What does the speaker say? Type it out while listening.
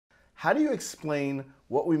How do you explain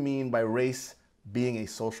what we mean by race being a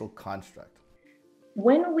social construct?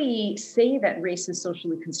 When we say that race is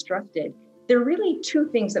socially constructed, there are really two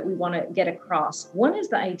things that we want to get across. One is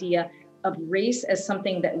the idea of race as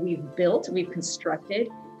something that we've built, we've constructed,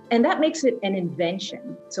 and that makes it an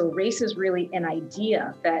invention. So race is really an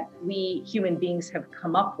idea that we human beings have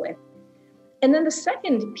come up with. And then the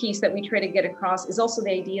second piece that we try to get across is also the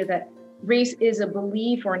idea that race is a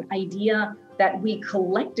belief or an idea that we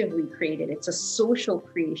collectively created. It's a social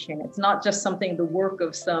creation. It's not just something, the work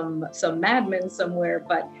of some madman somewhere,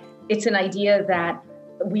 but it's an idea that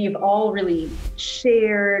we've all really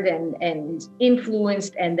shared and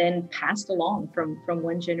influenced and then passed along from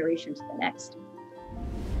one generation to the next.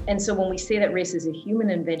 And so when we say that race is a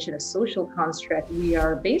human invention, a social construct, we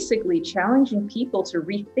are basically challenging people to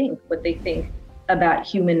rethink what they think about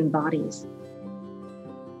human bodies.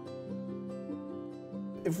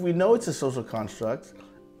 If we know it's a social construct,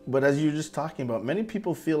 but as you're just talking about, many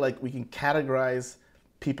people feel like we can categorize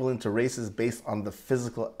people into races based on the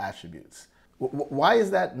physical attributes. Why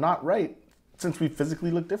is that not right, since we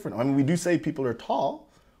physically look different? I mean, we do say people are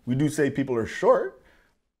tall, we do say people are short.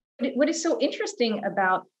 What is so interesting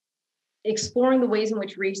about exploring the ways in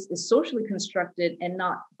which race is socially constructed and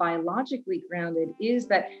not biologically grounded is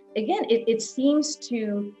that, again, it seems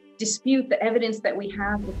to dispute the evidence that we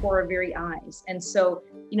have before our very eyes. And so,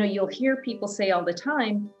 you'll hear people say all the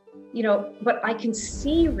time, but I can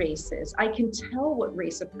see races. I can tell what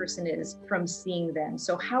race a person is from seeing them.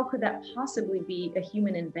 So how could that possibly be a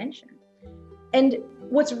human invention? And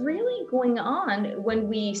what's really going on when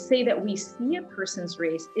we say that we see a person's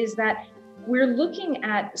race is that we're looking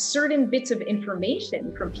at certain bits of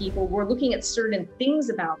information from people. We're looking at certain things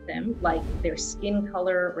about them, like their skin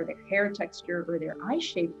color or their hair texture or their eye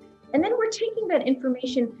shape. And then we're taking that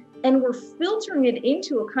information and we're filtering it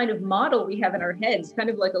into a kind of model we have in our heads,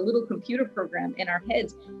 kind of like a little computer program in our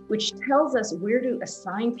heads, which tells us where to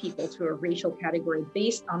assign people to a racial category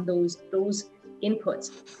based on those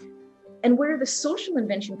inputs. And where the social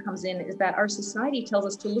invention comes in is that our society tells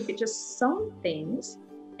us to look at just some things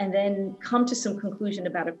and then come to some conclusion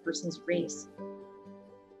about a person's race.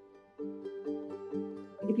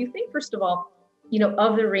 If you think, first of all,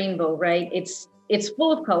 of the rainbow, right? It's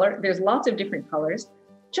full of color. There's lots of different colors.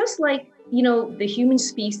 Just like, the human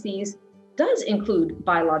species does include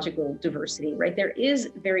biological diversity, right? There is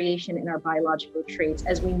variation in our biological traits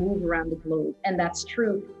as we move around the globe. And that's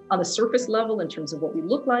true on the surface level in terms of what we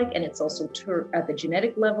look like. And it's also true at the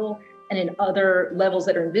genetic level and in other levels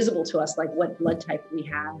that are invisible to us, like what blood type we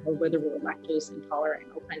have or whether we're lactose intolerant,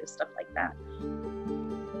 all kinds of stuff like that.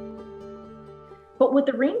 But what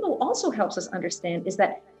the rainbow also helps us understand is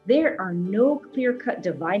that there are no clear-cut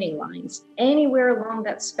dividing lines anywhere along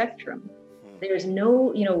that spectrum. There's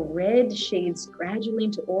no, red shades gradually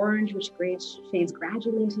into orange, which shades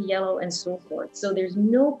gradually into yellow, and so forth. So there's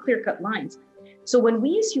no clear-cut lines. So when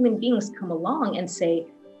we as human beings come along and say,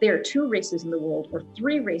 there are 2 races in the world, or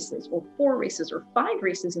 3 races, or 4 races, or 5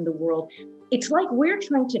 races in the world, it's like we're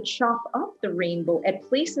trying to chop up the rainbow at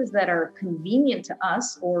places that are convenient to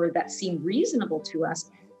us or that seem reasonable to us.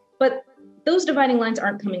 But those dividing lines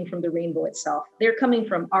aren't coming from the rainbow itself. They're coming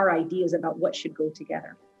from our ideas about what should go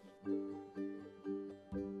together.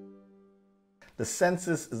 The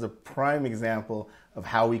census is a prime example of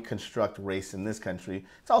how we construct race in this country.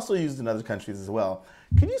 It's also used in other countries as well.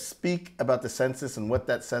 Can you speak about the census and what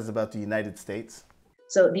that says about the United States?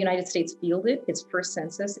 So the United States fielded its first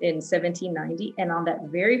census in 1790. And on that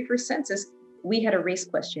very first census, we had a race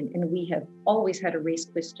question, and we have always had a race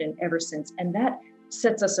question ever since. And that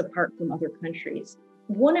sets us apart from other countries.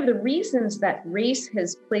 One of the reasons that race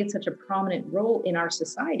has played such a prominent role in our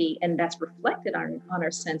society, and that's reflected on our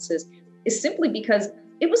census, is simply because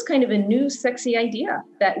it was kind of a new, sexy idea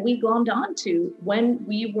that we glommed onto when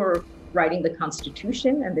we were writing the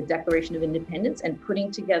Constitution and the Declaration of Independence and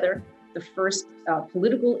putting together the first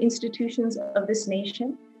political institutions of this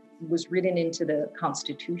nation. It was written into the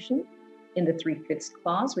Constitution in the 3/5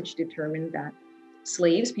 clause, which determined that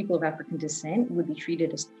slaves, people of African descent, would be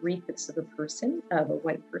treated as 3/5 of a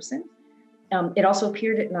white person. It also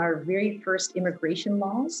appeared in our very first immigration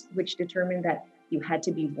laws, which determined that you had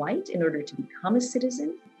to be white in order to become a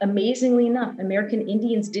citizen. Amazingly enough, American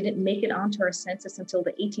Indians didn't make it onto our census until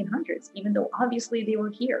the 1800s, even though obviously they were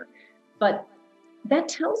here. But that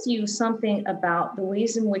tells you something about the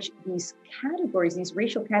ways in which these categories, these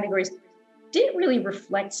racial categories, didn't really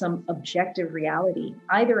reflect some objective reality,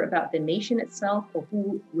 either about the nation itself or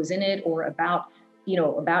who was in it, or about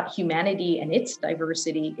humanity and its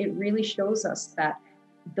diversity. It really shows us that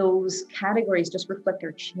those categories just reflect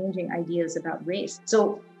our changing ideas about race.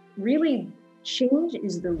 So really, Change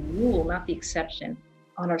is the rule, not the exception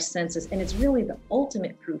on our census. And it's really the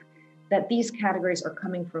ultimate proof that these categories are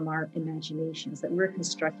coming from our imaginations, that we're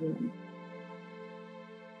constructing them.